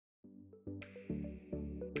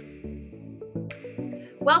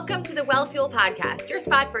Welcome to the Well Fuel Podcast, your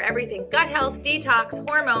spot for everything gut health, detox,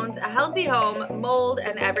 hormones, a healthy home, mold,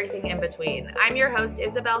 and everything in between. I'm your host,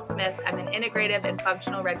 Isabel Smith. I'm an integrative and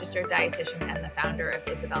functional registered dietitian and the founder of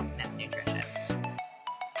Isabel Smith Nutrition.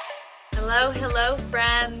 Hello,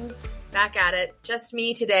 friends. Back at it. Just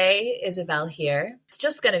me today, Isabel here. It's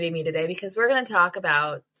just going to be me today because we're going to talk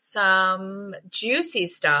about some juicy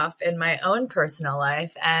stuff in my own personal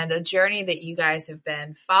life and a journey that you guys have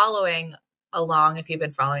been following along if you've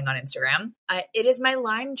been following on Instagram. It is my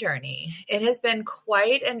Lyme journey. It has been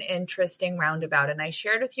quite an interesting roundabout. And I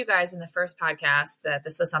shared with you guys in the first podcast that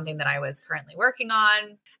this was something that I was currently working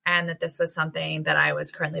on and that this was something that I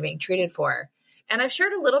was currently being treated for. And I've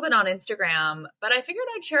shared a little bit on Instagram, but I figured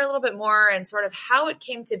I'd share a little bit more and sort of how it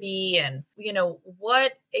came to be and,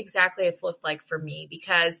 what exactly it's looked like for me,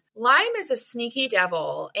 because Lyme is a sneaky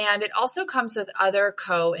devil and it also comes with other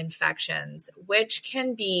co-infections, which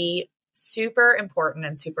can be super important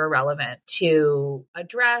and super relevant to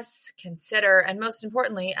address, consider, and most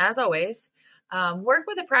importantly, as always, work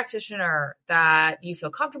with a practitioner that you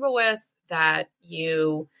feel comfortable with, that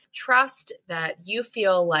you trust, that you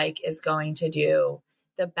feel like is going to do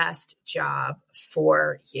the best job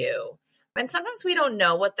for you. And sometimes we don't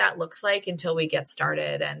know what that looks like until we get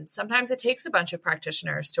started. And sometimes it takes a bunch of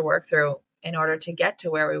practitioners to work through in order to get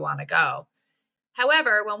to where we want to go.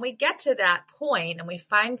 However, when we get to that point and we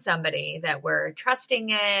find somebody that we're trusting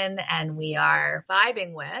in and we are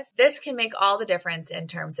vibing with, this can make all the difference in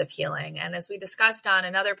terms of healing. And as we discussed on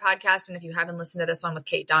another podcast, and if you haven't listened to this one with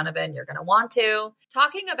Kate Donovan, you're going to want to,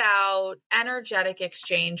 talking about energetic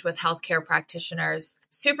exchange with healthcare practitioners,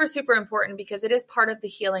 super, super important because it is part of the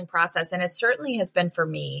healing process. And it certainly has been for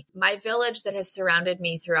me. My village that has surrounded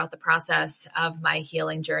me throughout the process of my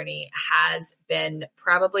healing journey has been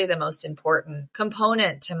probably the most important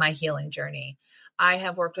component to my healing journey. I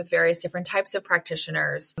have worked with various different types of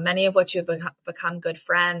practitioners, many of which have become good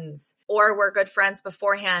friends or were good friends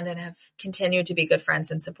beforehand and have continued to be good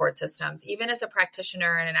friends in support systems. Even as a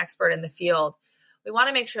practitioner and an expert in the field, we want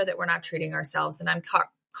to make sure that we're not treating ourselves. And I'm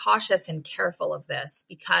cautious and careful of this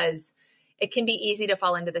because it can be easy to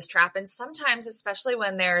fall into this trap. And sometimes, especially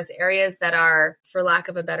when there's areas that are, for lack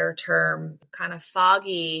of a better term, kind of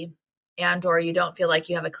foggy and or you don't feel like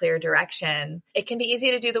you have a clear direction, it can be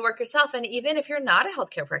easy to do the work yourself. And even if you're not a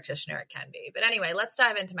healthcare practitioner, it can be. But anyway, let's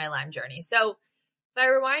dive into my Lyme journey. So if I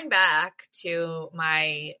rewind back to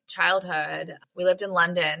my childhood, we lived in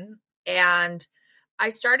London and I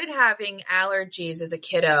started having allergies as a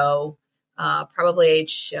kiddo. Probably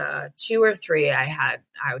age 2 or 3, I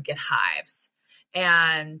would get hives.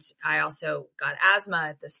 And I also got asthma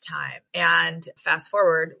at this time. And fast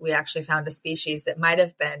forward, we actually found a species that might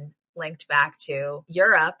have been linked back to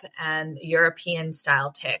Europe and European style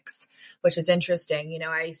ticks, which is interesting.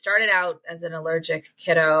 I started out as an allergic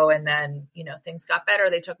kiddo and then, things got better.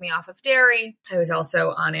 They took me off of dairy. I was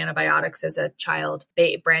also on antibiotics as a child,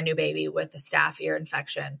 brand new baby with a staph ear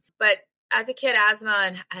infection. But as a kid,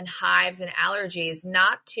 asthma and hives and allergies,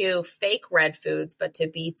 not to fake red foods, but to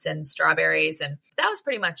beets and strawberries. And that was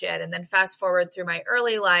pretty much it. And then fast forward through my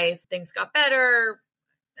early life, things got better.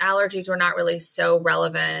 Allergies were not really so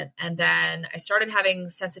relevant. And then I started having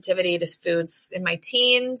sensitivity to foods in my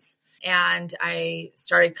teens and I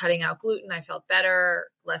started cutting out gluten. I felt better,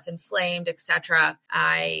 less inflamed, etc.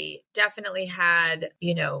 I definitely had,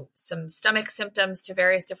 some stomach symptoms to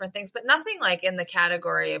various different things, but nothing like in the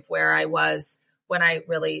category of where I was when I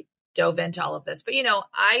really dove into all of this. But,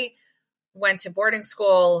 I went to boarding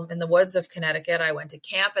school in the woods of Connecticut. I went to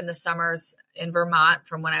camp in the summers in Vermont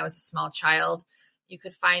from when I was a small child. You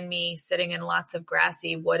could find me sitting in lots of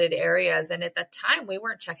grassy, wooded areas. And at that time, we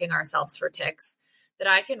weren't checking ourselves for ticks that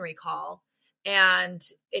I can recall. And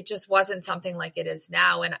it just wasn't something like it is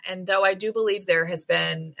now. And though I do believe there has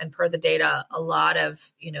been, and per the data, a lot of,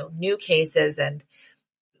 new cases and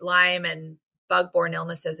Lyme and bug-borne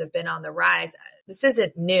illnesses have been on the rise. This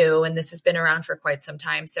isn't new, and this has been around for quite some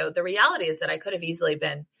time. So the reality is that I could have easily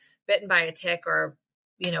been bitten by a tick or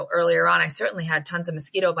earlier on, I certainly had tons of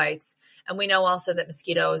mosquito bites. And we know also that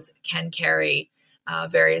mosquitoes can carry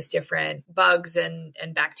various different bugs and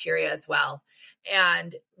bacteria as well.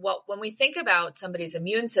 And when we think about somebody's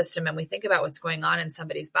immune system and we think about what's going on in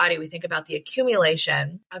somebody's body, we think about the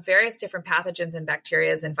accumulation of various different pathogens and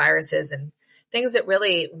bacteria and viruses and things that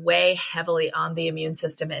really weigh heavily on the immune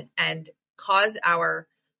system and cause our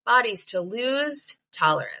bodies to lose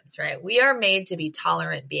tolerance, right? We are made to be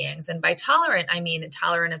tolerant beings. And by tolerant, I mean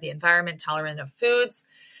intolerant of the environment, tolerant of foods,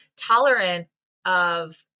 tolerant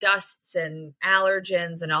of dusts and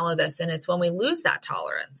allergens and all of this. And it's when we lose that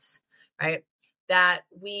tolerance, right, that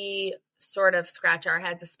we sort of scratch our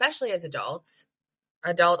heads, especially as adults,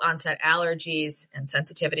 adult onset allergies and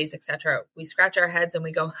sensitivities, etc., we scratch our heads and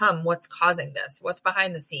we go, what's causing this? What's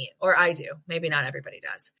behind the scene? Or I do. Maybe not everybody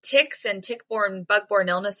does. Ticks and tick-borne, bug-borne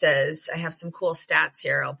illnesses. I have some cool stats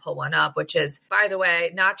here. I'll pull one up, which is, by the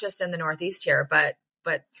way, not just in the Northeast here, but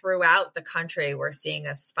throughout the country, we're seeing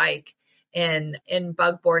a spike in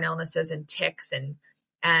bug-borne illnesses and ticks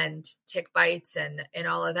and tick bites and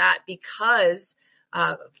all of that because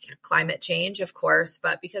climate change, of course,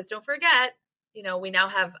 but because don't forget, we now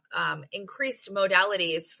have increased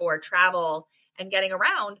modalities for travel and getting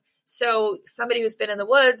around. So somebody who's been in the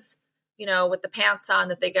woods, with the pants on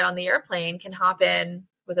that they get on the airplane can hop in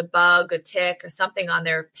with a bug, a tick, or something on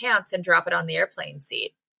their pants and drop it on the airplane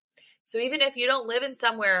seat. So even if you don't live in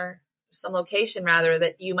some location rather,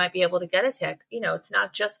 that you might be able to get a tick, it's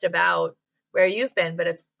not just about where you've been, but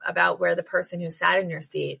it's about where the person who sat in your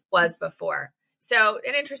seat was before. So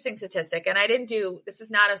an interesting statistic, and this is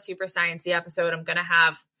not a super sciencey episode. I'm going to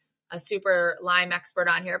have a super Lyme expert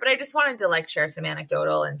on here, but I just wanted to share some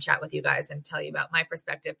anecdotal and chat with you guys and tell you about my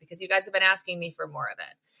perspective because you guys have been asking me for more of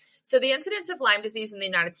it. So the incidence of Lyme disease in the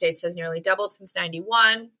United States has nearly doubled since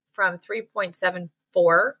 91 from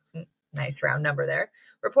 3.74, nice round number there,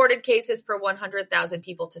 reported cases per 100,000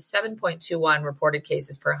 people to 7.21 reported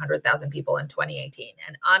cases per 100,000 people in 2018.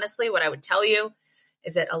 And honestly, what I would tell you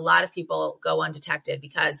is that a lot of people go undetected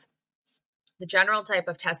because the general type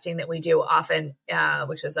of testing that we do often,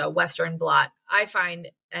 which is a Western blot, I find,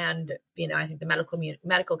 and I think the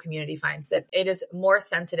medical community finds that it is more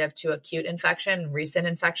sensitive to acute infection, recent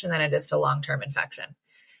infection, than it is to long-term infection.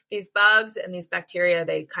 These bugs and these bacteria,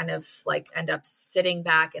 they kind of end up sitting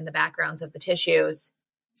back in the backgrounds of the tissues,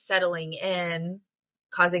 settling in,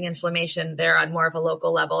 causing inflammation there on more of a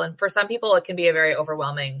local level. And for some people, it can be a very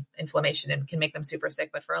overwhelming inflammation and can make them super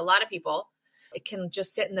sick. But for a lot of people, it can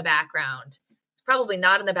just sit in the background. It's probably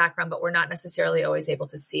not in the background, but we're not necessarily always able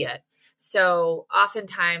to see it. So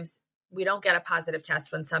oftentimes we don't get a positive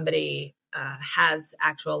test when somebody has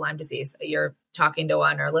actual Lyme disease. You're talking to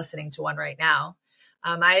one or listening to one right now.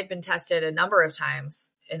 I had been tested a number of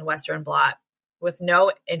times in Western blot with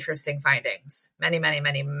no interesting findings, many, many,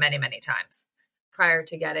 many, many, many times prior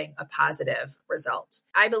to getting a positive result.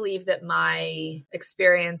 I believe that my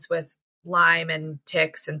experience with Lyme and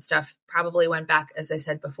ticks and stuff probably went back, as I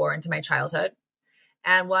said before, into my childhood.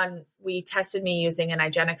 And when we tested me using an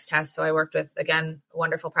IGeneX test, so I worked with, again, a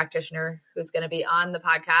wonderful practitioner who's going to be on the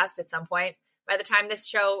podcast at some point. By the time this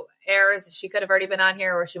show airs, she could have already been on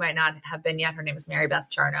here or she might not have been yet. Her name is Mary Beth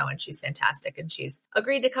Charno, and she's fantastic. And she's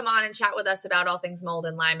agreed to come on and chat with us about all things mold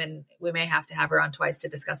and Lyme. And we may have to have her on twice to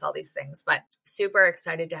discuss all these things, but super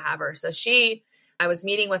excited to have her. So I was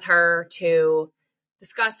meeting with her to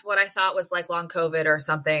discuss what I thought was like long COVID or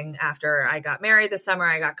something. After I got married this summer,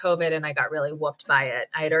 I got COVID and I got really whooped by it.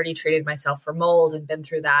 I had already treated myself for mold and been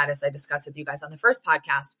through that, as I discussed with you guys on the first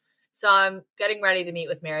podcast. So I'm getting ready to meet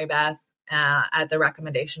with Mary Beth at the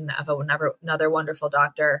recommendation of another wonderful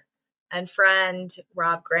doctor and friend,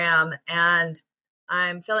 Rob Graham. And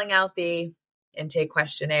I'm filling out the intake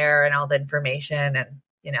questionnaire and all the information. And,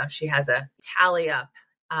 she has a tally up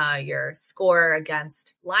your score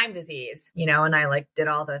against Lyme disease, and I did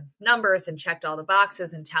all the numbers and checked all the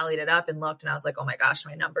boxes and tallied it up and looked, and I was like, oh my gosh,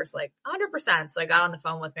 my number's 100%. So I got on the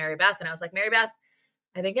phone with Mary Beth and I was like, Mary Beth,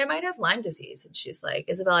 I think I might have Lyme disease. And she's like,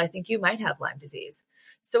 Isabel, I think you might have Lyme disease.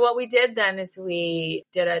 So what we did then is we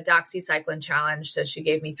did a doxycycline challenge. So she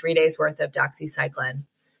gave me 3 days worth of doxycycline,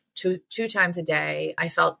 two times a day. I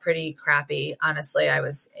felt pretty crappy. Honestly, I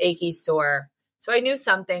was achy, sore. So I knew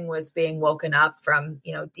something was being woken up from,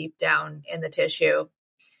 deep down in the tissue.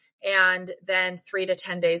 And then 3 to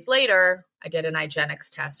 10 days later, I did an IGeneX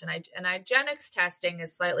test. And IGeneX testing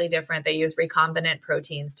is slightly different. They use recombinant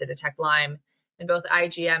proteins to detect Lyme in both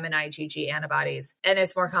IgM and IgG antibodies. And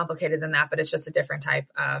it's more complicated than that, but it's just a different type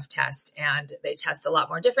of test. And they test a lot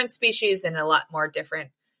more different species and a lot more different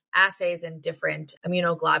assays and different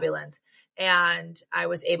immunoglobulins. And I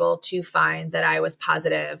was able to find that I was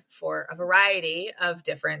positive for a variety of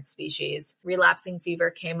different species. Relapsing fever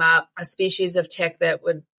came up, a species of tick that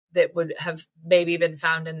would have maybe been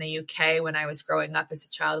found in the UK when I was growing up as a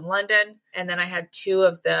child in London. And then I had 2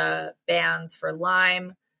 of the bands for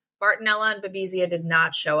Lyme. Bartonella and Babesia did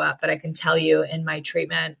not show up, but I can tell you in my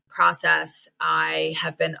treatment process, I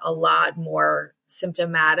have been a lot more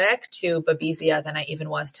symptomatic to Babesia than I even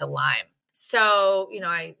was to Lyme. So,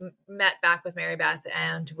 I met back with Mary Beth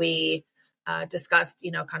and we discussed,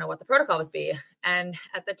 kind of what the protocol was be. And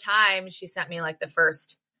at the time she sent me the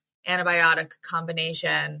first antibiotic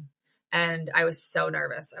combination and I was so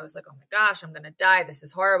nervous. I was like, oh my gosh, I'm going to die. This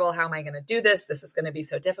is horrible. How am I going to do this? This is going to be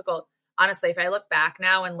so difficult. honestly, if I look back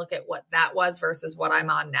now and look at what that was versus what I'm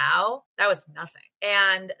on now, that was nothing.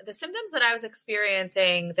 And the symptoms that I was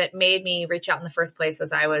experiencing that made me reach out in the first place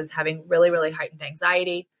was I was having really, really heightened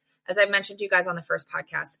anxiety. As I mentioned to you guys on the first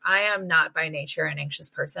podcast, I am not by nature an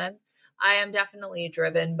anxious person. I am definitely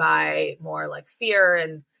driven by more like fear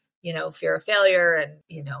and, fear of failure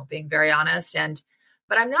and, being very honest.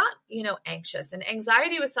 But I'm not, anxious. And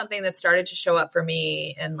anxiety was something that started to show up for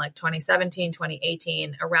me in like 2017,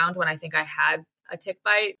 2018, around when I think I had a tick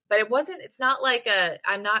bite. But it's not like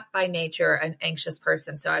I'm not by nature an anxious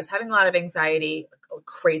person. So I was having a lot of anxiety,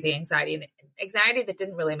 crazy anxiety, and anxiety that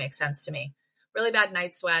didn't really make sense to me. Really bad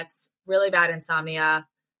night sweats, really bad insomnia.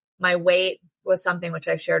 My weight was something which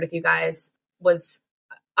I've shared with you guys was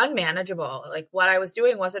unmanageable. Like what I was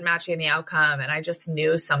doing wasn't matching the outcome. And I just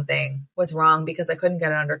knew something was wrong because I couldn't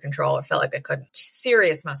get it under control or felt like I couldn't.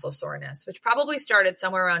 Serious muscle soreness, which probably started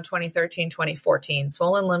somewhere around 2013, 2014.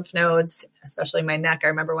 Swollen lymph nodes, especially my neck. I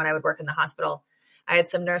remember when I would work in the hospital, I had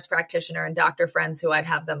some nurse practitioner and doctor friends who I'd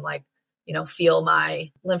have them feel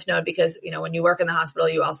my lymph node because, when you work in the hospital,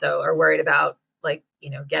 you also are worried about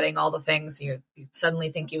getting all the things. You suddenly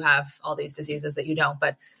think you have all these diseases that you don't,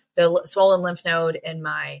 but the swollen lymph node in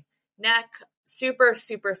my neck, super,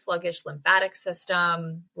 super sluggish lymphatic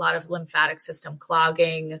system, a lot of lymphatic system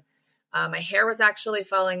clogging. My hair was actually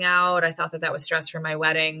falling out. I thought that was stress from my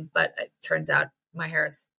wedding, but it turns out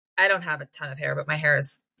I don't have a ton of hair, but my hair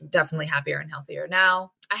is definitely happier and healthier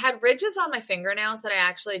now. I had ridges on my fingernails that I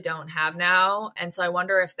actually don't have now. And so I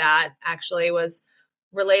wonder if that actually was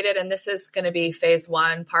related. And this is going to be phase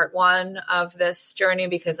 1, part 1 of this journey,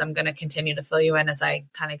 because I'm going to continue to fill you in as I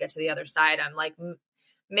kind of get to the other side. I'm like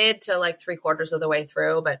mid to like 3/4 of the way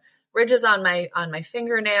through, but ridges on my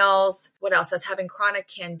fingernails. What else? I was having chronic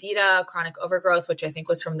candida, chronic overgrowth, which I think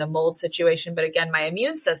was from the mold situation. But again, my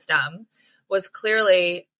immune system was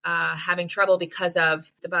clearly having trouble because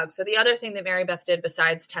of the bug. So the other thing that Mary Beth did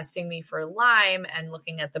besides testing me for Lyme and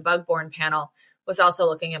looking at the bug-borne panel was also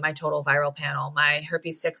looking at my total viral panel. My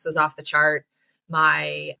herpes 6 was off the chart.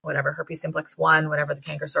 My herpes simplex 1, whatever the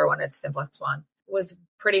canker sore one, it's simplex 1, was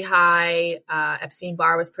pretty high.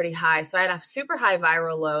 Epstein-Barr was pretty high. So I had a super high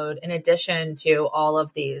viral load in addition to all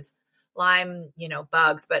of these Lyme,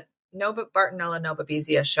 bugs, but no Bartonella, no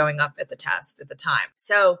Babesia showing up at the test at the time.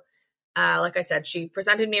 So like I said, she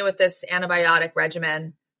presented me with this antibiotic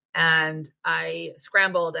regimen and I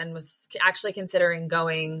scrambled and was actually considering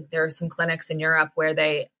going. There are some clinics in Europe where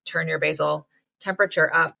they turn your basal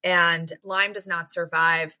temperature up, and Lyme does not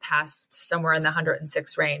survive past somewhere in the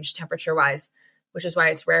 106 range temperature wise, which is why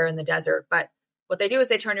it's rare in the desert. But what they do is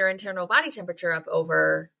they turn your internal body temperature up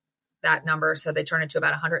over that number. So they turn it to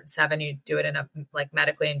about 107. You do it in a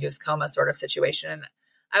medically induced coma sort of situation. And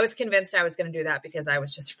I was convinced I was going to do that because I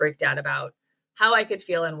was just freaked out about how I could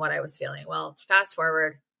feel and what I was feeling. Well, fast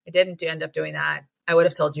forward, I didn't end up doing that. I would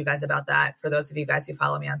have told you guys about that. For those of you guys who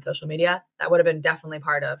follow me on social media, that would have been definitely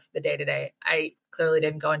part of the day-to-day. I clearly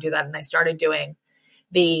didn't go and do that. And I started doing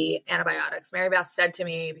the antibiotics. Mary Beth said to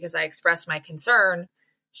me, because I expressed my concern,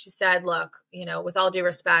 she said, look, with all due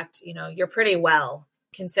respect, you're pretty well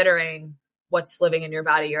considering what's living in your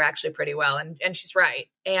body. You're actually pretty well. And she's right.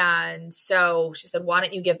 And so she said, why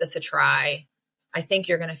don't you give this a try? I think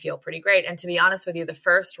you're going to feel pretty great. And to be honest with you, the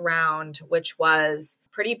first round, which was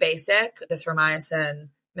pretty basic, azithromycin,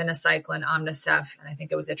 minocycline, Omnicef, and I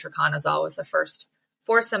think it was itraconazole was the first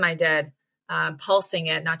foursome I did, pulsing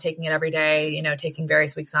it, not taking it every day, taking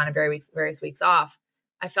various weeks on and various weeks off.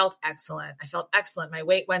 I felt excellent. My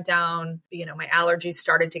weight went down. My allergies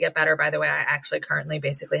started to get better. By the way, I actually currently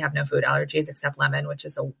basically have no food allergies except lemon, which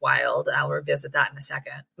is a wild. I'll revisit that in a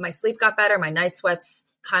second. My sleep got better. My night sweats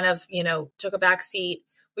kind of, took a back seat.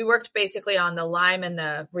 We worked basically on the Lyme and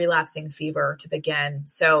the relapsing fever to begin.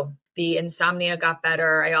 So the insomnia got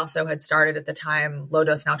better. I also had started at the time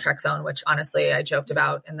low-dose naltrexone, which honestly I joked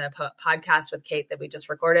about in the podcast with Kate that we just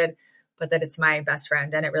recorded, but that it's my best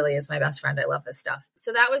friend. And it really is my best friend. I love this stuff.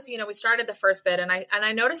 So that was, we started the first bit and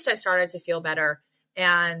I noticed I started to feel better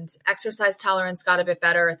and exercise tolerance got a bit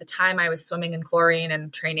better. At the time I was swimming in chlorine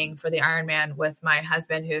and training for the Ironman with my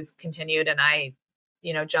husband who's continued, and I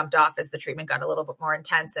jumped off as the treatment got a little bit more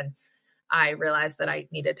intense. And I realized that I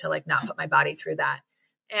needed to not put my body through that.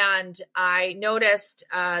 And I noticed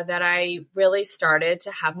that I really started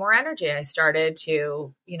to have more energy. I started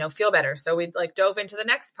to, feel better. So we dove into the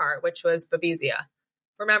next part, which was Babesia.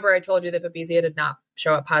 Remember, I told you that Babesia did not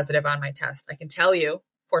show up positive on my test. I can tell you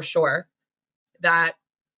for sure that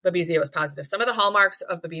Babesia was positive. Some of the hallmarks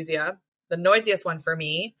of Babesia, the noisiest one for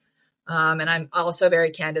me, and I'm also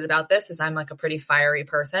very candid about this, is I'm a pretty fiery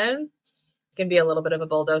person. can be a little bit of a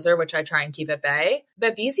bulldozer, which I try and keep at bay.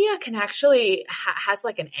 Babesia can actually has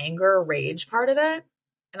like an anger rage part of it.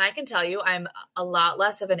 And I can tell you, I'm a lot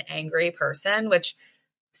less of an angry person, which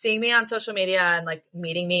seeing me on social media and like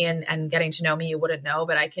meeting me and getting to know me, you wouldn't know,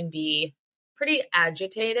 but I can be pretty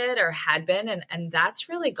agitated or had been. And that's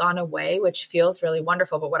really gone away, which feels really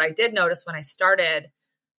wonderful. But what I did notice when I started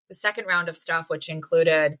the second round of stuff, which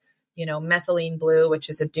included, methylene blue, which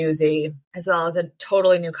is a doozy, as well as a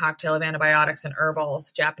totally new cocktail of antibiotics and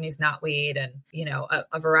herbals, Japanese knotweed, and,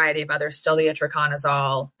 a variety of others, still the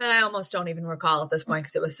itraconazole. And I almost don't even recall at this point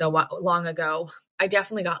because it was so long ago. I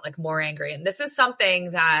definitely got like more angry. And this is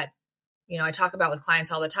something that, I talk about with clients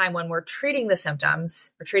all the time. When we're treating the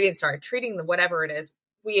symptoms or treating the whatever it is,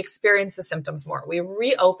 we experience the symptoms more. We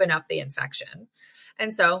reopen up the infection.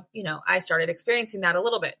 And so, I started experiencing that a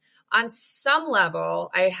little bit. On some level,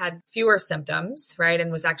 I had fewer symptoms, right? And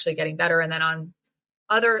was actually getting better. And then on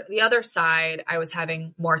the other side, I was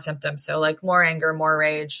having more symptoms. So like more anger, more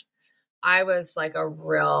rage. I was like a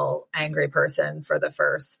real angry person for the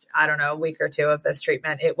first, week or two of this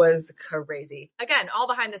treatment. It was crazy. Again, all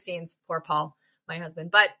behind the scenes, poor Paul, my husband.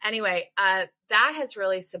 But anyway, that has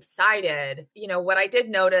really subsided. What I did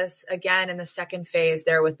notice again in the second phase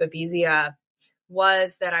there with Babesia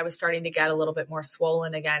was that I was starting to get a little bit more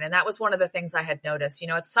swollen again. And that was one of the things I had noticed.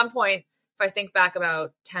 At some point, if I think back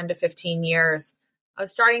about 10 to 15 years, I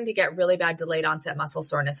was starting to get really bad delayed onset muscle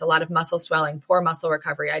soreness, a lot of muscle swelling, poor muscle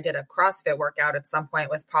recovery. I did a CrossFit workout at some point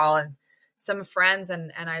with Paul and some friends,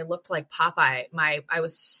 and I looked like Popeye. I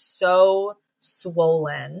was so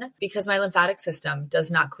swollen because my lymphatic system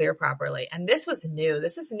does not clear properly. And this was new.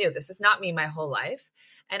 This is new. This is not me my whole life.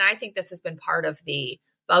 And I think this has been part of the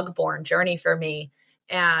bug-borne journey for me.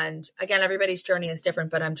 And again, everybody's journey is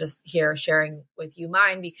different, but I'm just here sharing with you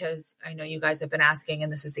mine because I know you guys have been asking,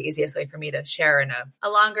 and this is the easiest way for me to share in a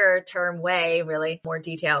longer term way, really more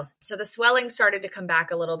details. So the swelling started to come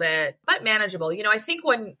back a little bit, but manageable. I think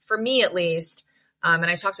for me at least, and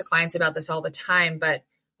I talk to clients about this all the time, but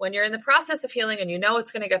when you're in the process of healing and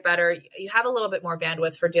it's going to get better, you have a little bit more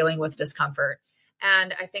bandwidth for dealing with discomfort.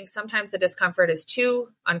 And I think sometimes the discomfort is too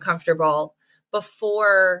uncomfortable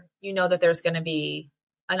before you know that there's going to be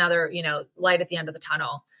another, light at the end of the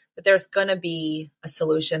tunnel, that there's going to be a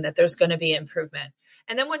solution, that there's going to be improvement.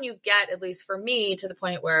 And then when you get, at least for me, to the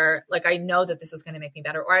point where like, I know that this is going to make me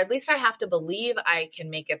better, or at least I have to believe I can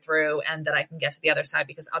make it through and that I can get to the other side,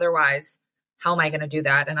 because otherwise, how am I going to do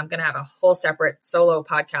that? And I'm going to have a whole separate solo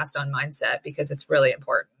podcast on mindset because it's really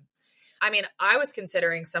important. I mean, I was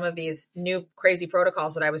considering some of these new crazy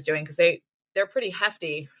protocols that I was doing because they're pretty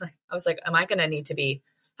hefty. I was like, am I going to need to be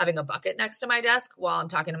having a bucket next to my desk while I'm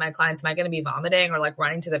talking to my clients? Am I going to be vomiting or like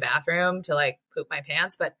running to the bathroom to like poop my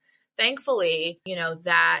pants? But thankfully,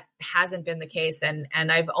 that hasn't been the case. And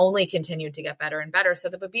I've only continued to get better and better. So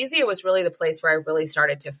the Babesia was really the place where I really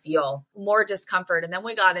started to feel more discomfort. And then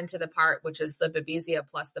we got into the part, which is the Babesia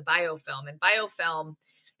plus the biofilm. And biofilm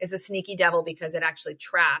is a sneaky devil because it actually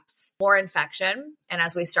traps more infection. And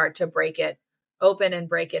as we start to break it open and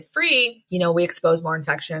break it free, we expose more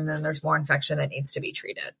infection, and then there's more infection that needs to be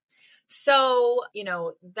treated. So,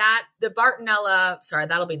 the Bartonella,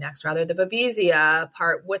 that'll be next rather. The Babesia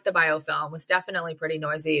part with the biofilm was definitely pretty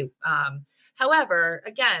noisy. However,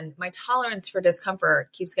 again, my tolerance for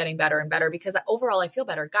discomfort keeps getting better and better because overall I feel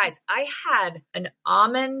better. Guys, I had an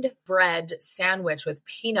almond bread sandwich with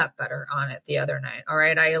peanut butter on it the other night. All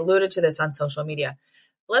right. I alluded to this on social media.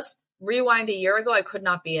 Let's rewind a year ago. I could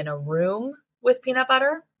not be in a room with peanut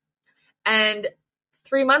butter. And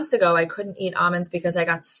 3 months ago, I couldn't eat almonds because I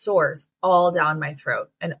got sores all down my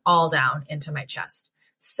throat and all down into my chest.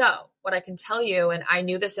 So what I can tell you, and I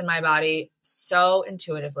knew this in my body so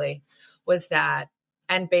intuitively, was that,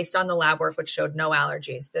 and based on the lab work, which showed no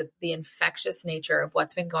allergies, that the infectious nature of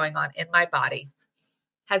what's been going on in my body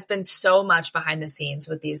has been so much behind the scenes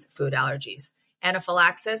with these food allergies.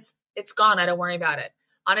 Anaphylaxis, it's gone. I don't worry about it.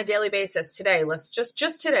 On a daily basis today,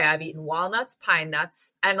 just today, I've eaten walnuts, pine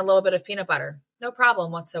nuts, and a little bit of peanut butter. No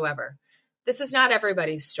problem whatsoever. This is not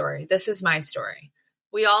everybody's story. This is my story.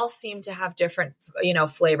 We all seem to have different,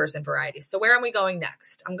 flavors and varieties. So where am we going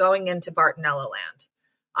next? I'm going into Bartonella land.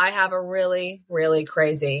 I have a really, really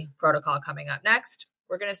crazy protocol coming up next.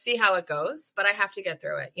 We're going to see how it goes, but I have to get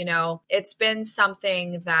through it. It's been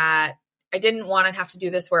something that I didn't want to have to do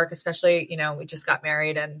this work, especially, we just got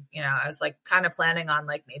married and, I was like kind of planning on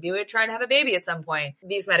like, maybe we'd try to have a baby at some point.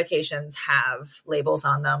 These medications have labels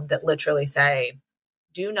on them that literally say,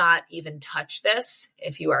 do not even touch this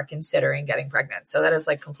if you are considering getting pregnant. So that is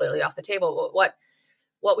like completely off the table. What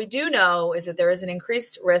What we do know is that there is an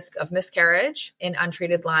increased risk of miscarriage in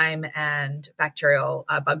untreated Lyme and bacterial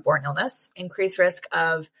bug-borne illness, increased risk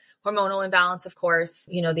of hormonal imbalance, of course,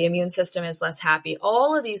 the immune system is less happy.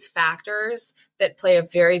 All of these factors that play a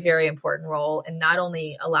very, very important role in not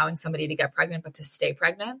only allowing somebody to get pregnant, but to stay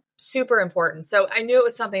pregnant. Super important. So I knew it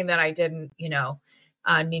was something that I didn't,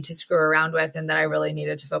 need to screw around with and that I really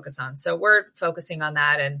needed to focus on. So we're focusing on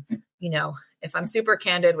that. And, if I'm super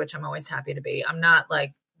candid, which I'm always happy to be, I'm not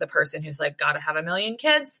like the person who's like, got to have a million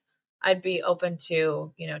kids. I'd be open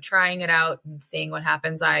to, trying it out and seeing what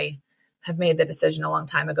happens. I have made the decision a long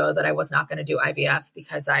time ago that I was not going to do IVF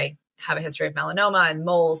because I have a history of melanoma and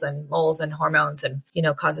moles and hormones and,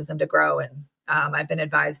 causes them to grow. And I've been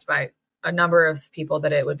advised by a number of people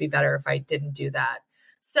that it would be better if I didn't do that.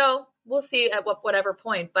 So we'll see at whatever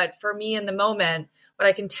point. But for me in the moment, what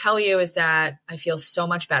I can tell you is that I feel so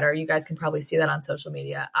much better. You guys can probably see that on social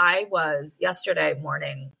media. I was yesterday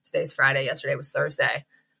morning, today's Friday, yesterday was Thursday.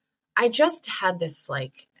 I just had this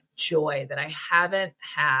like joy that I haven't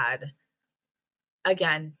had.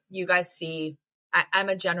 Again, you guys see, I'm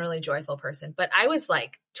a generally joyful person, but I was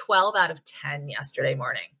like 12 out of 10 yesterday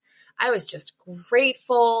morning. I was just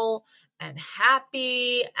grateful and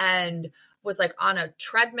happy and was like on a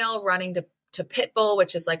treadmill running to Pitbull,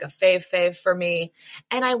 which is like a fave for me.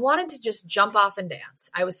 And I wanted to just jump off and dance.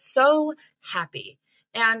 I was so happy.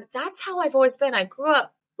 And that's how I've always been. I grew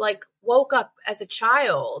up, like woke up as a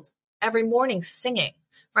child every morning singing,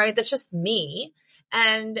 right? That's just me.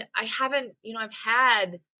 And I haven't, I've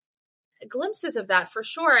had glimpses of that for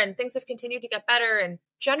sure. And things have continued to get better. And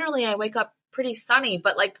generally I wake up pretty sunny,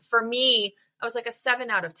 but like for me, I was like a 7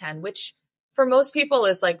 out of 10, which for most people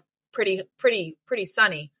is like pretty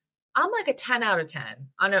sunny. I'm like a 10 out of 10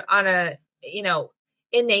 on a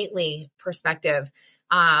innately perspective.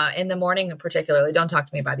 In the morning, particularly, don't talk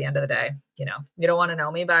to me by the end of the day. You don't want to know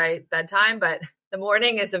me by bedtime, but the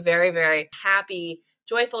morning is a very, very happy,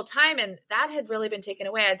 joyful time. And that had really been taken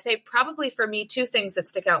away. I'd say probably for me, two things that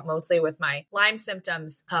stick out mostly with my Lyme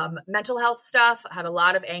symptoms, mental health stuff. I had a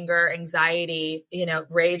lot of anger, anxiety,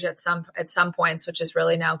 rage at some points, which is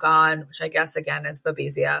really now gone, which I guess again is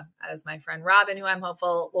Babesia, as my friend Robin, who I'm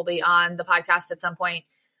hopeful will be on the podcast at some point,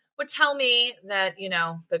 would tell me that,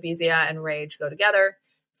 Babesia and rage go together.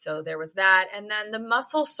 So there was that. And then the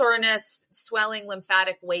muscle soreness, swelling,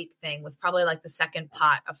 lymphatic weight thing was probably like the second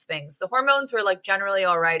pot of things. The hormones were like generally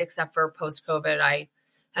all right, except for post-COVID. I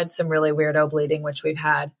had some really weirdo bleeding, which we've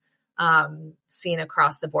had seen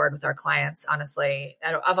across the board with our clients, honestly,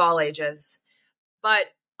 of all ages. But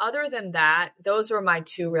other than that, those were my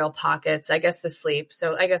two real pockets. I guess the sleep.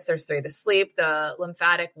 So I guess there's three: the sleep, the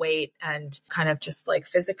lymphatic weight, and kind of just like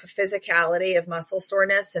physicality of muscle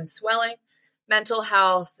soreness and swelling. Mental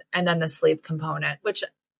health, and then the sleep component, which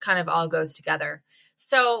kind of all goes together.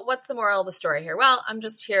 So what's the moral of the story here? Well, I'm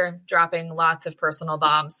just here dropping lots of personal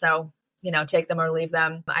bombs. So, take them or leave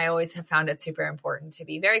them. I always have found it super important to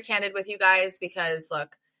be very candid with you guys because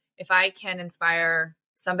look, if I can inspire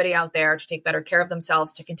somebody out there to take better care of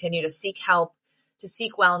themselves, to continue to seek help, to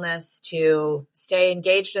seek wellness, to stay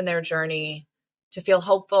engaged in their journey, to feel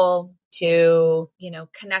hopeful, to,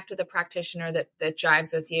 connect with a practitioner that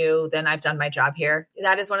jives with you, then I've done my job here.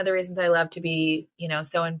 That is one of the reasons I love to be,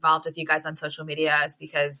 so involved with you guys on social media, is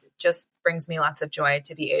because it just brings me lots of joy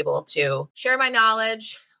to be able to share my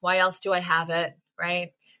knowledge. Why else do I have it,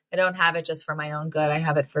 right? I don't have it just for my own good. I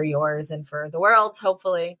have it for yours and for the world's,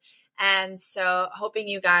 hopefully. And so hoping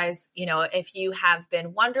you guys, if you have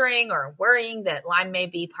been wondering or worrying that Lyme may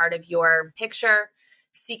be part of your picture,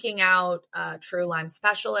 seeking out a true Lyme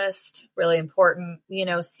specialist, really important.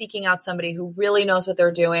 Seeking out somebody who really knows what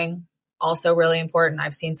they're doing, also really important.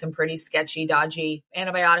 I've seen some pretty sketchy, dodgy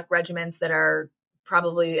antibiotic regimens that are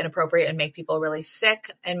probably inappropriate and make people really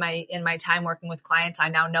sick. In my time working with clients, I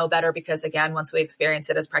now know better because, again, once we experience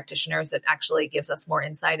it as practitioners, it actually gives us more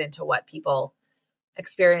insight into what people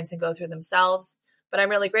experience and go through themselves. But I'm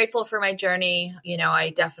really grateful for my journey.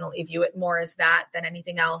 I definitely view it more as that than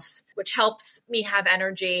anything else, which helps me have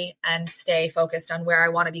energy and stay focused on where I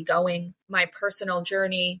want to be going. My personal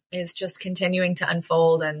journey is just continuing to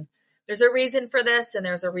unfold. And there's a reason for this. And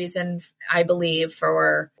there's a reason, I believe,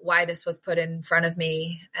 for why this was put in front of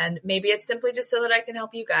me. And maybe it's simply just so that I can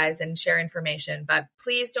help you guys and share information. But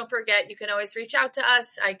please don't forget, you can always reach out to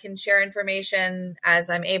us. I can share information as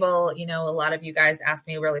I'm able. A lot of you guys ask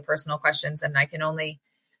me really personal questions and I can only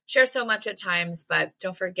share so much at times. But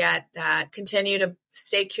don't forget that continue to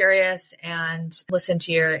stay curious and listen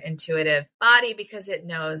to your intuitive body because it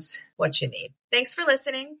knows what you need. Thanks for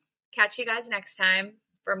listening. Catch you guys next time.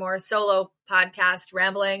 for more solo podcast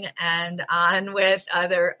rambling and on with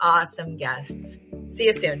other awesome guests. See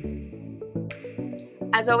you soon.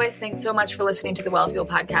 As always, thanks so much for listening to the Well Fuel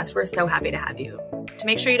podcast. We're so happy to have you. To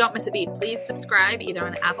make sure you don't miss a beat, please subscribe either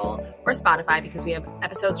on Apple or Spotify because we have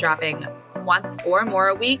episodes dropping once or more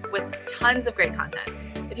a week with tons of great content.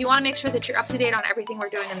 If you want to make sure that you're up to date on everything we're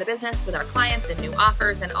doing in the business with our clients and new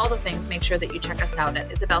offers and all the things, make sure that you check us out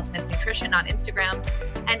at Isabel Smith Nutrition on Instagram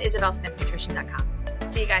and isabelsmithnutrition.com.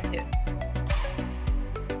 See you guys soon.